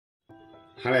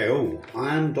Hello,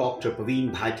 I am Dr.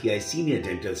 Bhatia, Senior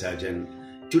Dental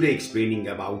Surgeon, today explaining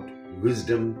about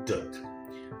wisdom tooth.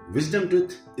 Wisdom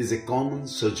tooth is a common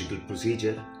surgical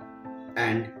procedure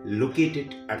and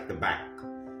located at the back.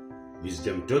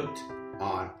 Wisdom tooth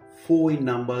are 4 in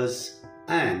numbers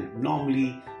and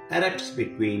normally erupts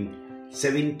between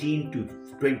 17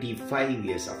 to 25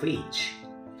 years of age.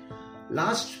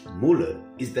 Last molar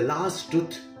is the last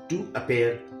tooth to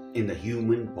appear in the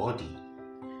human body.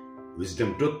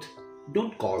 Wisdom tooth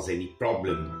don't cause any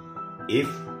problem if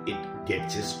it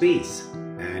gets a space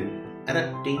and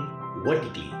erupting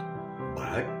vertically,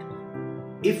 but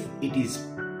if it is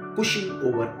pushing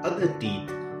over other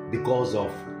teeth because of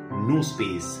no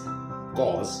space,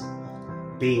 cause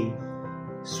pain,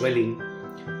 swelling,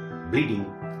 bleeding,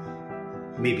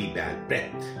 maybe bad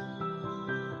breath.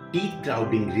 Teeth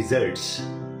crowding results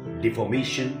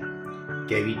deformation,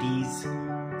 cavities,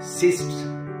 cysts,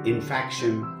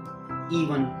 infection,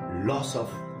 even loss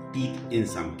of teeth in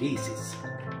some cases.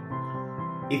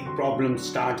 If problem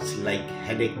starts like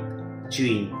headache,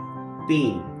 chewing,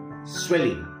 pain,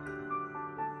 swelling,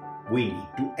 we need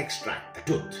to extract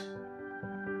the tooth.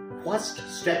 First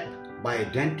step by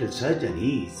a dental surgeon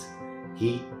is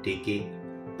he take a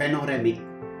panoramic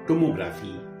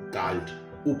tomography called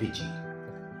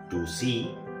OPG to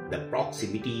see the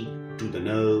proximity to the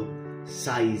nerve,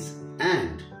 size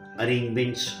and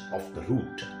arrangements of the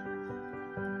root.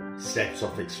 Steps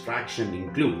of extraction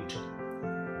include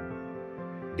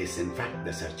disinfect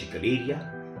the surgical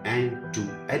area and to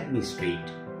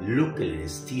administrate local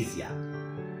anesthesia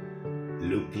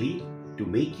locally to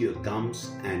make your gums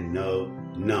and nerve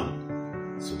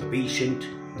numb so the patient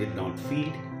did not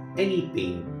feel any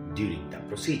pain during the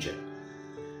procedure.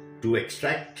 To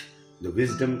extract the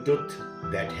wisdom tooth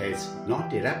that has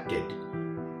not erupted,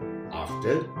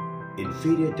 after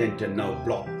inferior dental nerve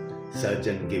block,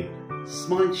 surgeon give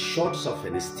small shots of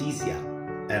anesthesia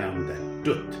around the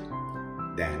tooth.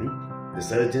 Then the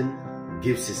surgeon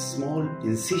gives a small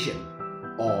incision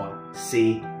or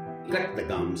say cut the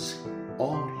gums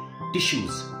or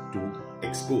tissues to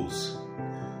expose.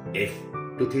 If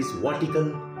tooth is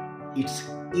vertical, it's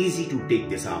easy to take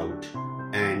this out,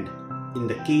 and in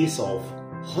the case of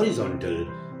horizontal,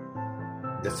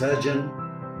 the surgeon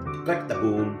cut the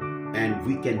bone and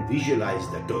we can visualize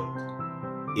the tooth.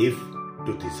 If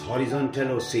tooth is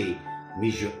horizontal or say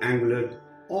mesioangular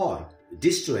or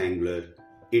distoangular,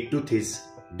 a tooth is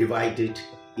divided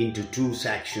into 2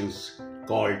 sections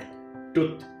called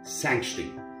tooth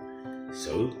sanctioning.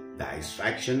 So the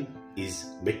extraction is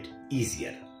a bit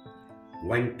easier.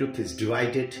 When tooth is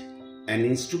divided, an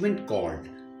instrument called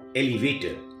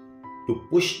elevator to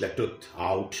push the tooth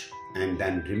out and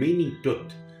then remaining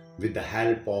tooth with the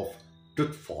help of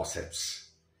tooth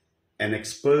forceps. An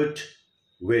expert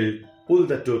will pull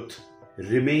the tooth,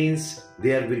 remains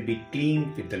there will be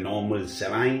cleaned with the normal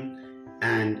saline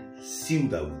and sew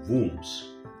the wounds.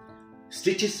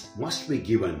 Stitches must be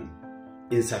given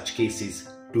in such cases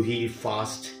to heal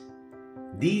fast.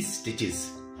 These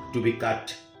stitches to be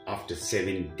cut after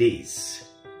 7 days.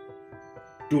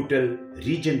 Total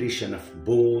regeneration of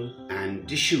bone and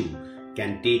tissue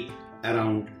can take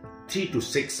around 3 to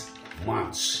 6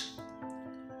 months.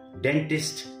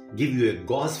 Dentist give you a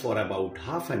gauze for about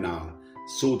half an hour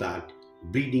so that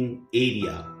bleeding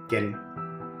area can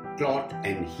clot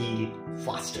and heal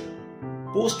faster.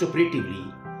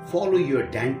 Post-operatively, follow your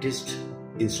dentist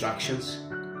instructions,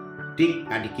 take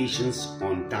medications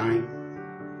on time,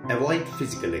 avoid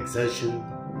physical exertion,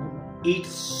 eat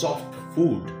soft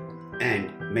food and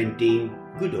maintain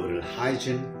good oral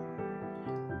hygiene.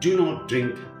 Do not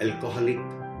drink alcoholic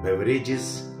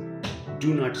beverages.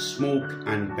 Do not smoke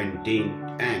and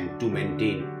to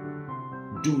maintain,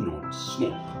 do not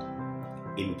smoke.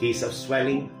 In case of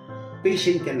swelling,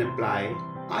 patient can apply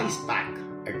ice pack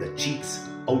at the cheeks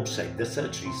outside the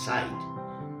surgery site.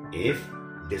 If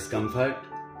discomfort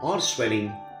or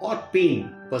swelling or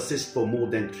pain persists for more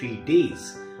than 3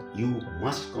 days, you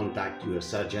must contact your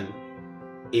surgeon.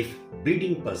 If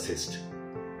bleeding persists,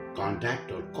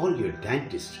 contact or call your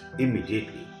dentist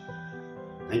immediately.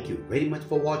 Thank you very much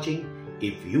for watching.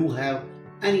 If you have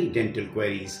any dental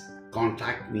queries,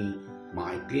 contact me.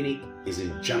 My clinic is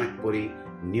in Janakpuri,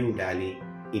 New Delhi,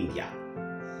 India.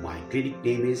 My clinic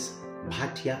name is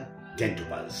Bhatia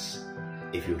Dentopulse.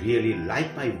 If you really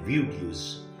like my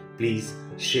videos, please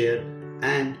share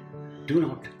and do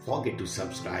not forget to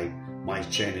subscribe my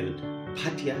channel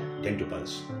Bhatia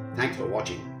Dentopulse. Thanks for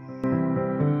watching.